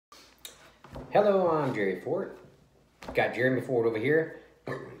Hello, I'm Jerry Ford. Got Jeremy Ford over here.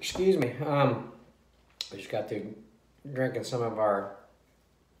 Excuse me. We just got through drinking some of our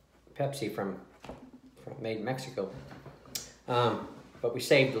Pepsi from made in Mexico. But we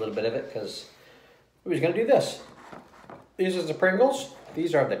saved a little bit of it because we was gonna do this. These are the Pringles.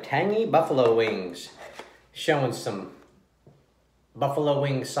 These are the Tangy buffalo wings. Showing some buffalo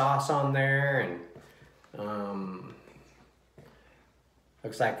wing sauce on there, and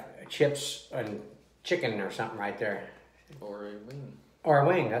looks like chips and chicken or something right there. Or a wing. Or a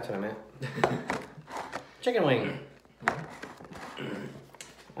wing, that's what I meant. Chicken wing.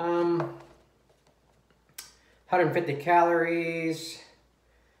 150 calories.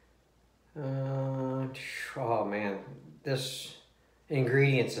 Oh man, this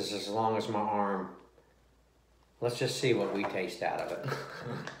ingredients is as long as my arm. Let's just see what we taste out of it.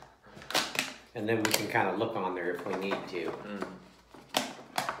 And then we can kind of look on there if we need to.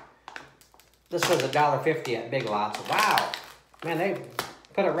 This was $1.50 at Big Lots. Wow, man, they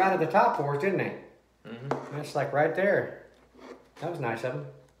put it right at the top for us, didn't they? That's like right there. That was nice of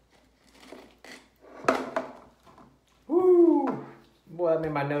them. Woo! Boy, that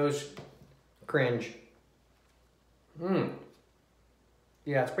made my nose cringe.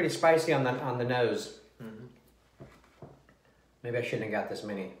 Yeah, it's pretty spicy on the nose. Maybe I shouldn't have got this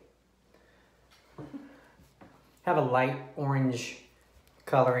many. Have a light orange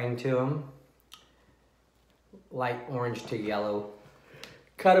coloring to them. Light orange to yellow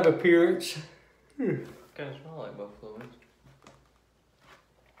kind of appearance. Kind of smell like buffalo wings.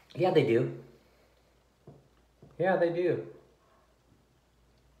 Yeah, they do. Yeah, they do.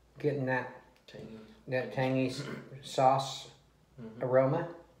 Getting that tangy sauce aroma.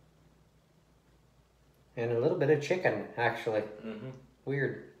 And a little bit of chicken, actually.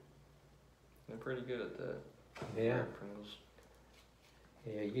 Weird. They're pretty good at that. Yeah. Pringles.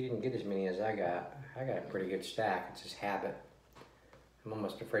 Yeah, you didn't get as many as I got. I got a pretty good stack. It's just habit. I'm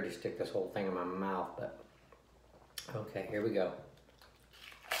almost afraid to stick this whole thing in my mouth, but okay, here we go.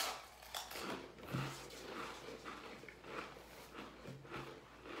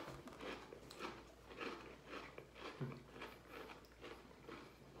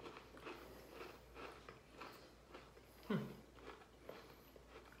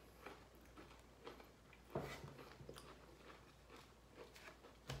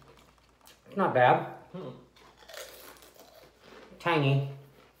 It's not bad. Tangy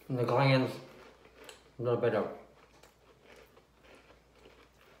in the glands. A little bit of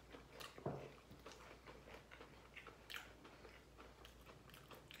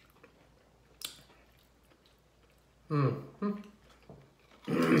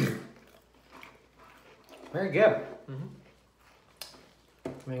very good. I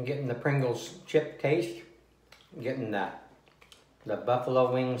mean, getting the Pringles chip taste, getting the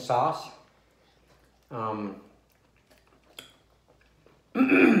buffalo wing sauce.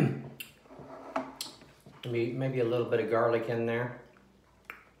 Maybe a little bit of garlic in there.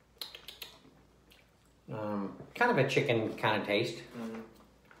 Kind of a chicken kind of taste.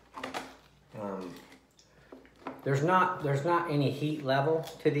 There's not any heat level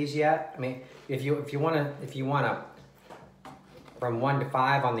to these yet. I mean, if you wanna from 1 to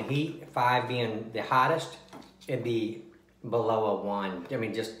 5 on the heat, 5 being the hottest, it'd be below a 1. I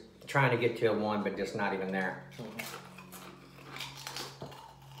mean, just trying to get to a 1, but just not even there.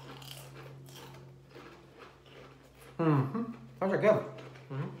 Those are good.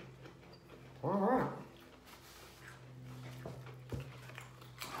 All right.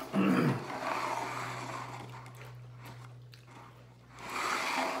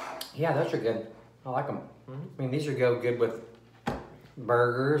 Yeah, those are good. I like them. I mean, these are good with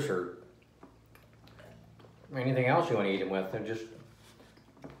burgers or anything else you want to eat them with. They're just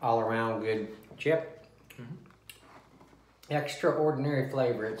all around good chip. Extraordinary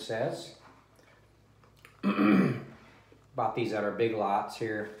flavor, it says. Bought these at our Big Lots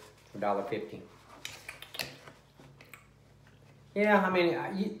here for $1.50. Yeah, I mean,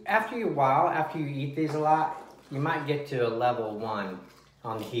 after you eat these a lot, you might get to a level 1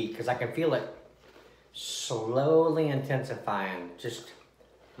 on the heat, because I can feel it slowly intensifying just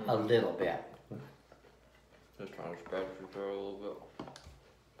a little bit. Just trying to scratch your throat a little bit.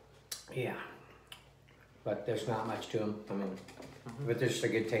 Yeah, but there's not much to them. I mean, but they're just a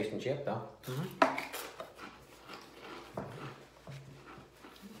good tasting chip, though.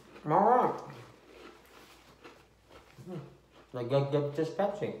 All right. Like good with this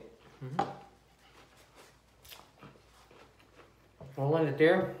Pepsi. We'll end it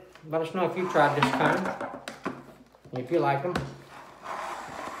there. Let us know if you tried this kind, and if you like them.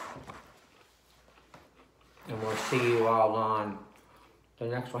 And we'll see you all on the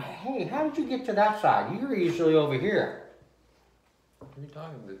next one. Hey, how did you get to that side? You're usually over here. What are you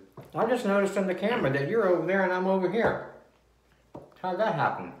talking about? I just noticed on the camera that you're over there and I'm over here. How'd that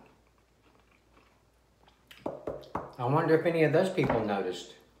happen? I wonder if any of those people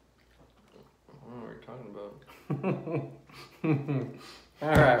noticed. I don't know what you're talking about.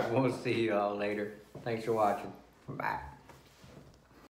 All right, we'll see you all later. Thanks for watching. Bye.